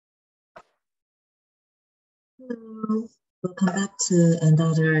Hello, welcome back to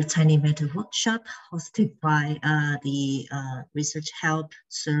another Tiny Matter workshop hosted by the Research Help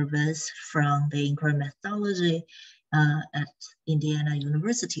Service from the Inquiry Methodology at Indiana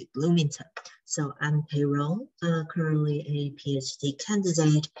University, Bloomington. So I'm Pei-Jung, currently a PhD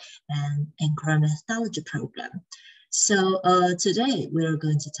candidate and Inquiry Methodology program. So today we are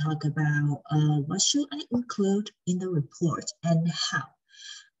going to talk about what should I include in the report and how.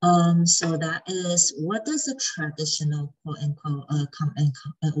 So that is, what does a traditional quote-unquote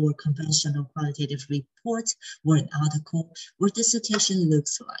or conventional qualitative report or an article or dissertation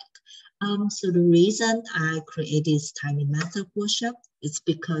looks like? So the reason I created this tiny method workshop is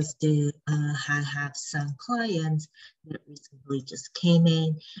because I have some clients that recently just came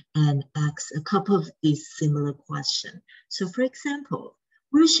in and asked a couple of these similar questions. So for example,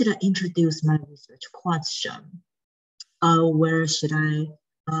 where should I introduce my research question? Where should I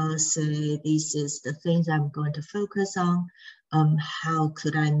say this is the things I'm going to focus on? How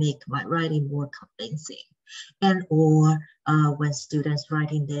could I make my writing more convincing? And or when students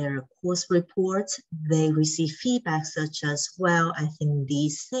writing their course reports, they receive feedback such as, well, I think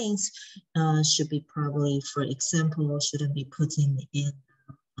these things should be probably, for example, shouldn't be put in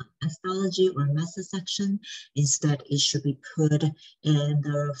methodology or method section. Instead, it should be put in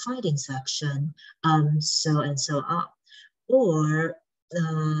the finding section, so and so on. Or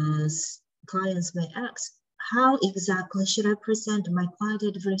clients may ask, how exactly should I present my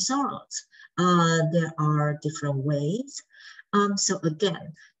qualitative results? There are different ways. So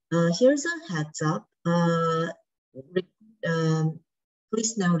again, here's a heads up.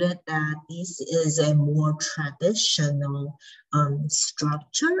 Please note that this is a more traditional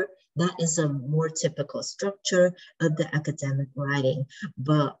structure. That is a more typical structure of the academic writing.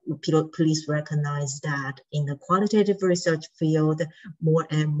 But please recognize that in the qualitative research field, more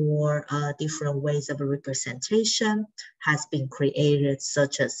and more different ways of representation has been created,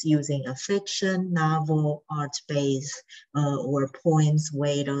 such as using a fiction, novel, art-based, or poems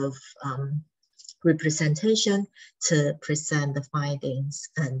way of representation to present the findings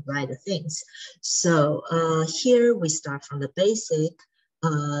and write the things. So here we start from the basic,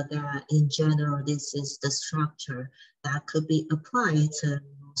 that in general, this is the structure that could be applied to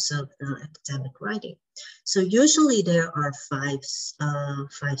most of the academic writing. So usually there are five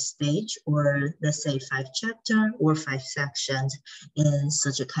stage, or let's say 5 chapter or 5 sections in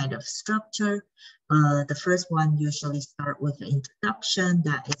such a kind of structure. The first one usually start with the introduction.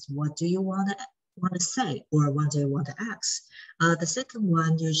 That is, what do you want to say, or what do you want to ask? The second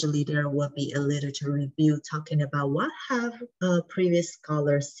one, usually there will be a literature review talking about what have previous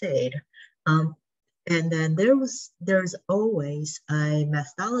scholars said. And then there's always a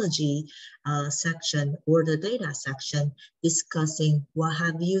methodology section or the data section discussing what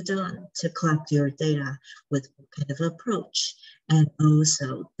have you done to collect your data with what kind of approach. And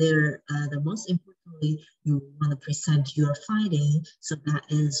also there, the most importantly, you want to present your finding. So that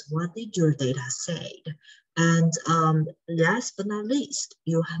is, what did your data say? And last but not least,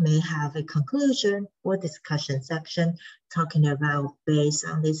 you may have a conclusion or discussion section talking about, based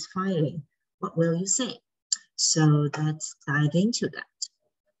on this finding, what will you say? So let's dive into that.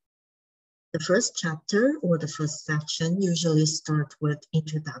 The first chapter or the first section usually start with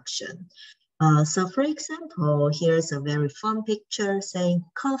introduction. So for example, here's a very fun picture saying,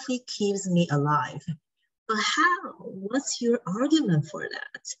 coffee keeps me alive. But how? What's your argument for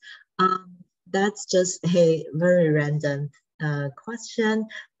that? That's just a very random question,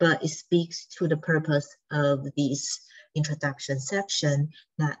 but it speaks to the purpose of this introduction section.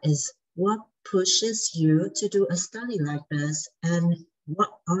 That is, what pushes you to do a study like this, and what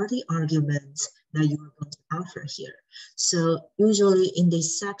are the arguments that you are going to offer here? So usually in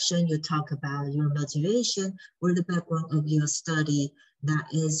this section, you talk about your motivation or the background of your study. That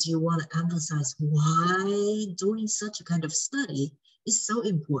is, you want to emphasize why doing such a kind of study is so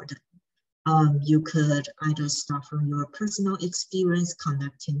important. You could either start from your personal experience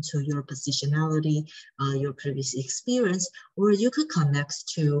connecting to your positionality, your previous experience, or you could connect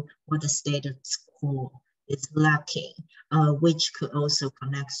to what the status quo is lacking, which could also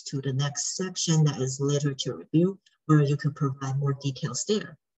connect to the next section, that is literature review, where you could provide more details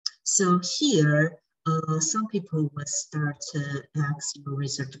there. So here, some people will start to ask you a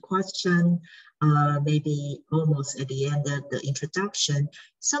research question, maybe almost at the end of the introduction.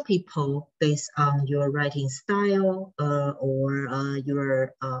 Some people, based on your writing style or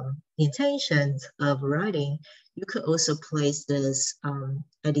your intentions of writing, you could also place this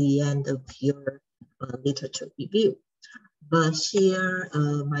at the end of your literature review. But here,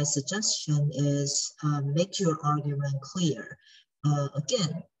 my suggestion is make your argument clear.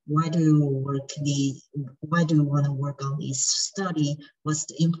 Again, why do you want to work on this study? What's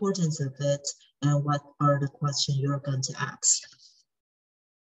the importance of it? And what are the questions you're going to ask?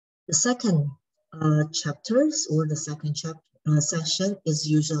 The second chapters or the second section is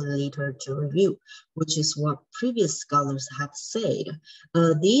usually literature review, which is what previous scholars have said.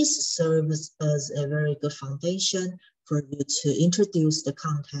 These serve as a very good foundation for you to introduce the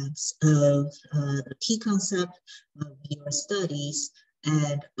context of the key concept of your studies,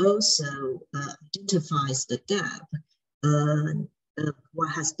 and also identifies the gap of what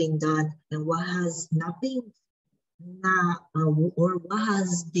has been done and what has not been or what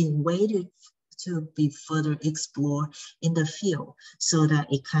has been waited to be further explored in the field, so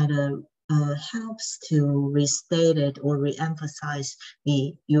that it kind of helps to restate it or reemphasize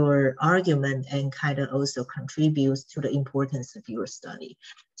your argument, and kind of also contributes to the importance of your study.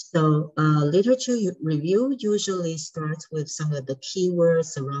 So literature review usually starts with some of the keywords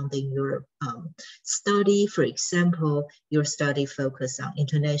surrounding your study. For example, your study focus on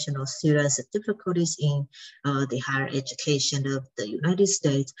international students' difficulties in the higher education of the United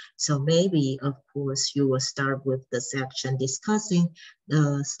States. So maybe, of course, you will start with the section discussing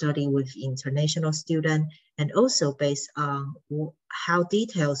the study with international students, and also based on how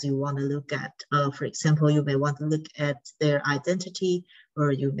details you want to look at. For example, you may want to look at their identity,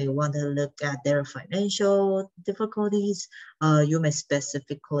 or you may want to look at their financial difficulties. You may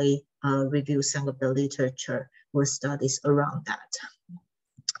specifically review some of the literature or studies around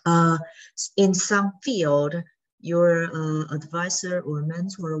that. In some field, your advisor or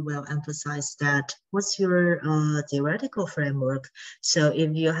mentor will emphasize that what's your theoretical framework. So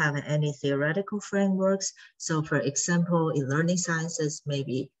if you have any theoretical frameworks, so for example, in learning sciences,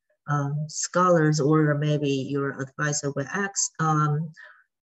 maybe scholars or maybe your advisor will ask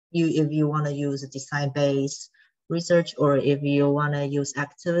if you want to use design-based research, or if you want to use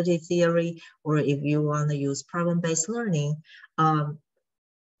activity theory, or if you want to use problem-based learning,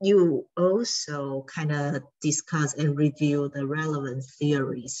 you also kind of discuss and review the relevant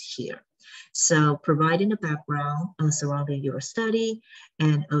theories here. So providing a background surrounding your study,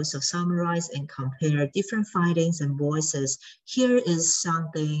 and also summarize and compare different findings and voices. Here is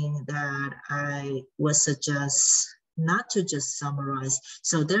something that I would suggest not to just summarize.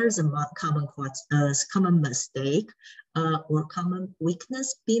 So there is a common mistake or common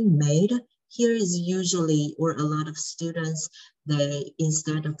weakness being made. Here is usually, or a lot of students, they,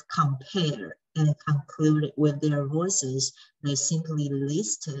 instead of compare and conclude with their voices, they simply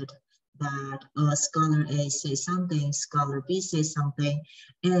listed that scholar A says something, scholar B says something,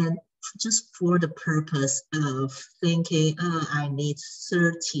 and just for the purpose of thinking, I need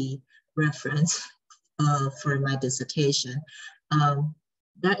 30 reference for my dissertation.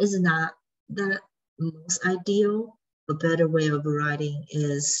 That is not the most ideal. A better way of writing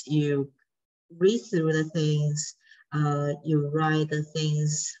is you read through the things, you write the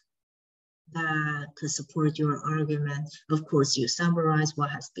things that could support your argument. Of course, you summarize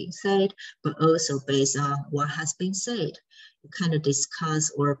what has been said, but also based on what has been said, you kind of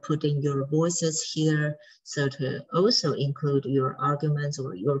discuss or put in your voices here, so to also include your arguments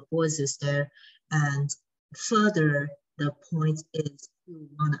or your voices there. And further, the point is you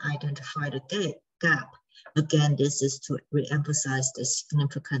want to identify the gap. Again, this is to re-emphasize the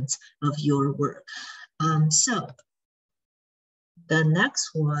significance of your work. So the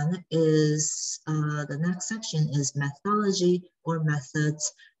next one is, the next section is methodology or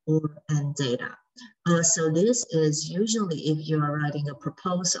methods and data. So this is usually, if you are writing a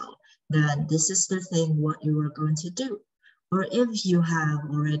proposal, then this is the thing what you are going to do. Or if you have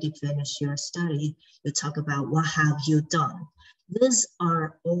already finished your study, you talk about what have you done. These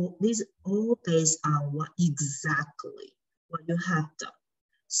are all based on what exactly what you have done.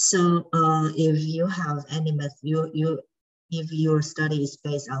 So if you have any if your study is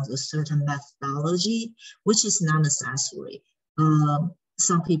based on a certain methodology, which is not necessary.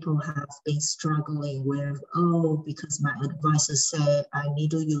 Some people have been struggling with, because my advisor said I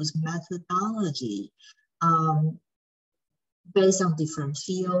need to use methodology. Based on different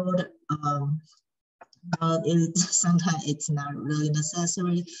field, but sometimes it's not really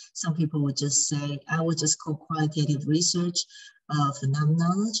necessary. Some people would just say, I would just call qualitative research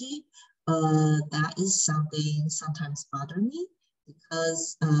phenomenology. That is something sometimes bother me,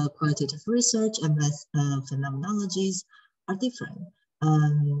 because qualitative research and phenomenologies are different.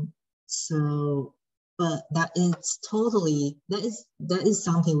 But that is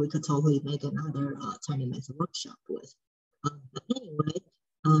something we could totally make another 20-minute workshop with. But anyway,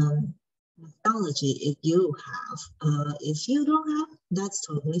 methodology, if you have, if you don't have, that's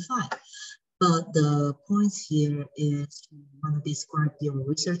totally fine. But the point here is you want to describe your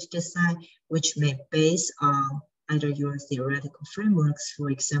research design, which may base on either your theoretical frameworks.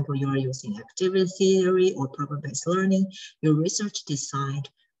 For example, you are using activity theory or problem-based learning. Your research design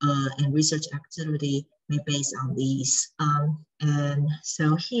and research activity may base on these. And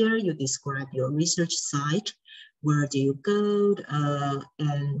so here you describe your research site. Where do you go,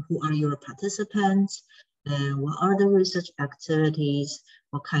 and who are your participants, and what are the research activities,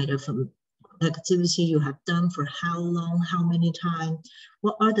 what kind of activity you have done for how long, how many times,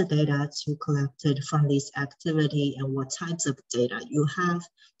 what are the data you collected from this activity, and what types of data you have.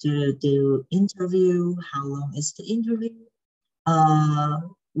 Do you do interview? How long is the interview?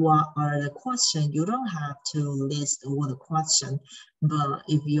 What are the questions? You don't have to list all the questions, but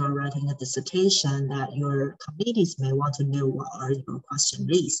if you're writing a dissertation that your committees may want to know what are your question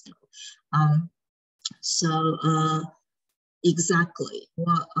list. Exactly,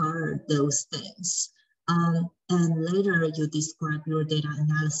 what are those things? And later you describe your data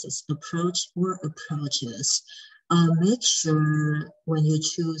analysis approach or approaches. Make sure when you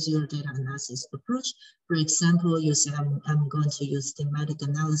choose your data analysis approach, for example, you say, I'm going to use thematic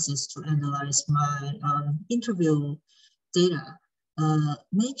analysis to analyze my interview data.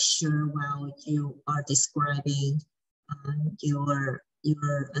 Make sure while you are describing your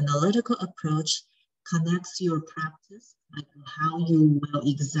analytical approach, connects your practice, like how you will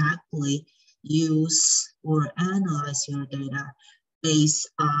exactly use or analyze your data based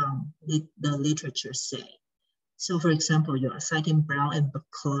on the literature say. So for example, you are citing Brown and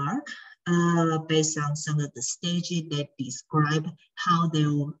Clark based on some of the stages that describe how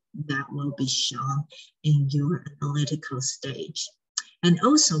that will be shown in your analytical stage. And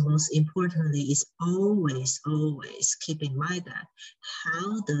also, most importantly, is always keep in mind that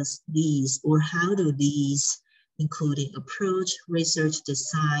how do these, including approach, research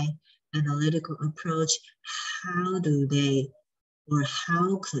design, analytical approach, how do they or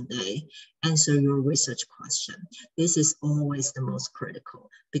how could they answer your research question? This is always the most critical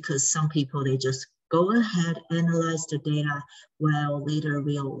because some people, they just go ahead, analyze the data, while later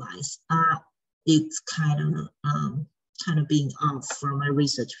realize it's kind of being off from my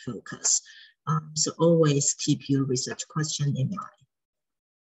research focus. So always keep your research question in mind.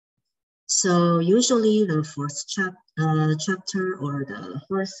 So usually the first chapter or the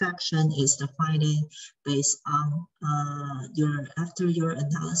first section is the finding based on after your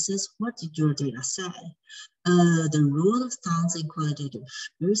analysis, what did your data say? The rule of thumb in qualitative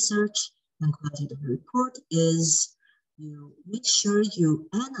research and qualitative report is you make sure you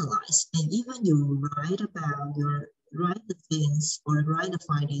analyze and even you write the things or write the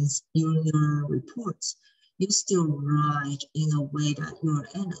findings in your reports. You still write in a way that you're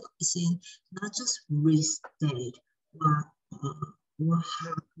analyzing, not just restate what the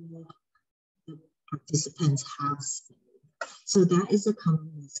participants have said. So that is a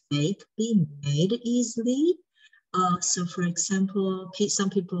common mistake being made easily. So for example,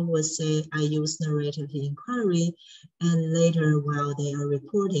 some people will say, I use narrative inquiry, and later while they are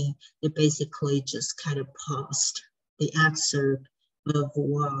reporting, they basically just kind of paused the excerpt of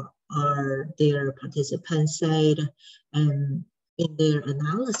what are their participants said and in their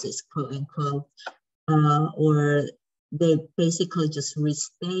analysis, quote unquote, or they basically just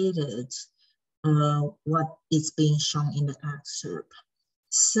restated what is being shown in the excerpt.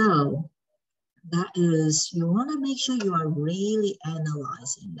 So that is, you want to make sure you are really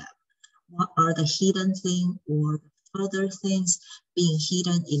analyzing them. What are the hidden things or other things being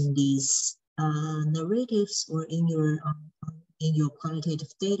hidden in these narratives or in your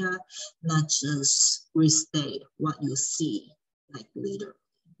qualitative data, not just restate what you see, like later.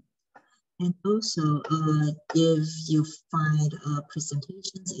 And also, if you find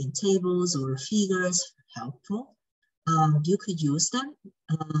presentations in tables or figures helpful, you could use them.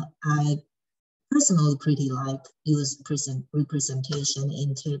 I personally pretty like use representation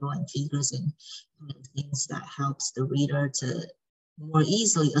in table and figures and things that helps the reader to more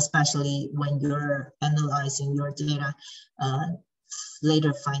easily, especially when you're analyzing your data,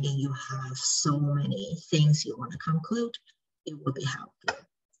 later finding you have so many things you want to conclude, it will be helpful.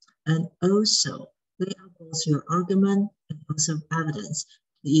 And also, lay out both your argument and also evidence.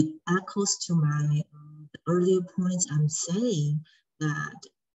 It echoes to my earlier points. I'm saying that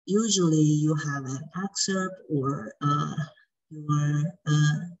usually you have an excerpt or your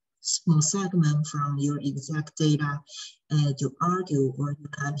small segment from your exact data, and you argue or you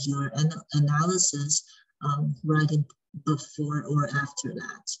have your analysis writing before or after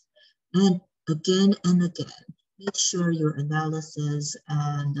that. And again and again, make sure your analysis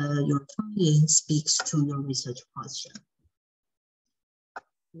and your findings speaks to your research question.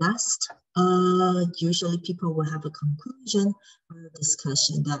 Last, usually people will have a conclusion or a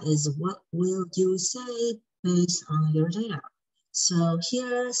discussion. That is, what will you say based on your data? So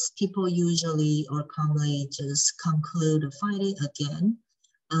here, people usually or commonly just conclude the finding again.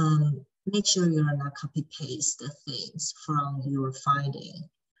 Make sure you are not copy-paste the things from your finding.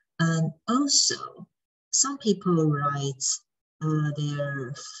 And also, some people write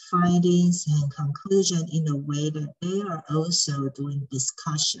their findings and conclusion in a way that they are also doing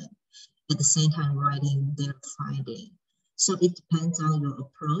discussion at the same time writing their finding. So it depends on your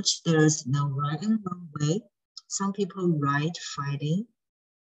approach. There's no right and wrong way. Some people write finding,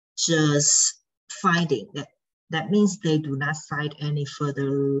 just finding. That means they do not cite any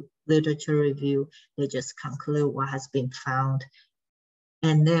further literature review. They just conclude what has been found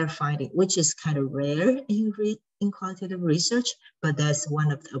and their finding, which is kind of rare in qualitative research, but that's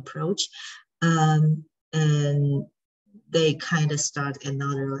one of the approach. And they kind of start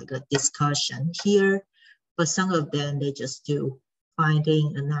another like a discussion here, but some of them, they just do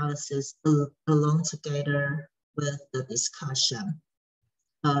finding analysis along together with the discussion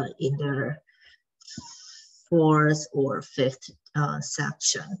in their fourth or fifth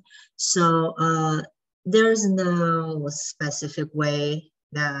section. So there's no specific way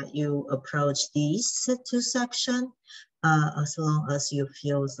that you approach these two sections, as long as you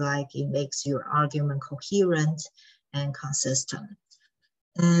feel like it makes your argument coherent and consistent.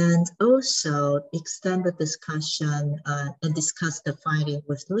 And also extend the discussion and discuss the finding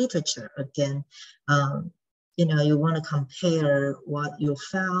with literature. Again, you want to compare what you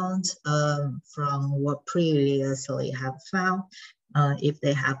found from what previously have found. If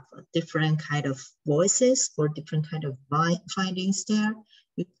they have different kind of voices or different kind of findings there,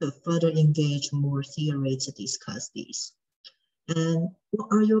 you could further engage more theory to discuss these. And what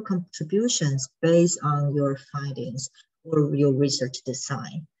are your contributions based on your findings or your research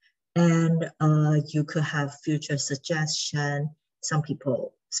design? And you could have future suggestion. Some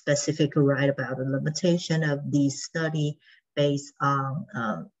people specifically write about the limitation of the study based on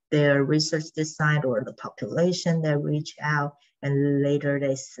their research design or the population that reach out. And later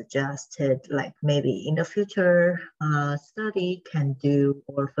they suggested like maybe in the future study can do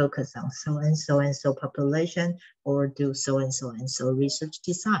or focus on so-and-so population or do so-and-so research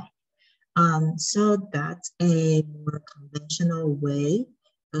design. So that's a more conventional way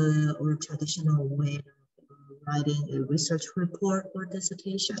or traditional way of writing a research report or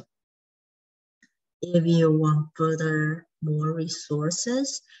dissertation. If you want more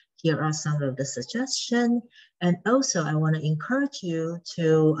resources, here are some of the suggestions. And also I want to encourage you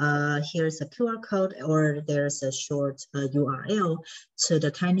to, here's a QR code or there's a short URL to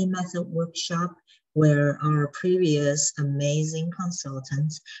the Tiny Method workshop where our previous amazing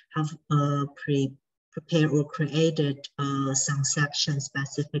consultants have prepared or created some sections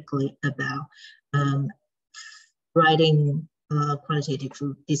specifically about writing qualitative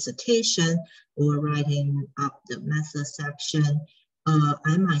dissertation or writing up the method section.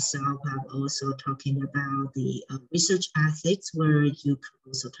 I myself have also talking about the research ethics, where you can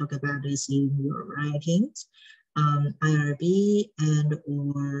also talk about this in your writings, IRB and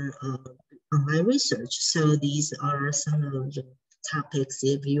or online research. So these are some of the topics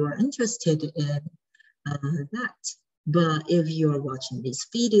if you are interested in that. But if you are watching this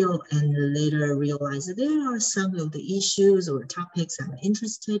video and later realize that there are some of the issues or topics I'm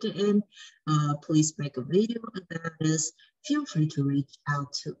interested in, please make a video about this. Feel free to reach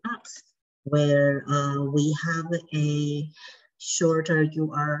out to us, where we have a shorter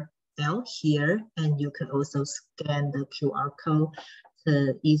URL here, and you can also scan the QR code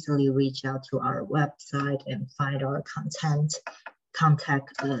to easily reach out to our website and find our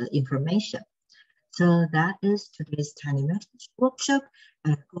contact information. So that is today's Tiny Method workshop.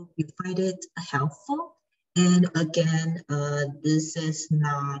 I hope you find it helpful. And again, this is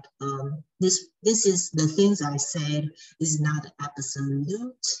not, this is the things I said is not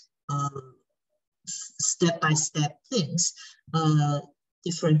absolute step-by-step things.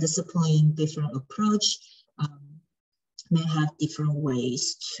 Different discipline, different approach may have different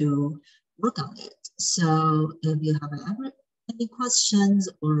ways to work on it. So if you have any questions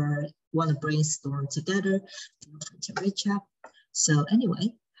or want to brainstorm together, feel free to reach out. So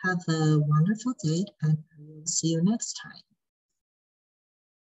anyway, have a wonderful day and we'll see you next time.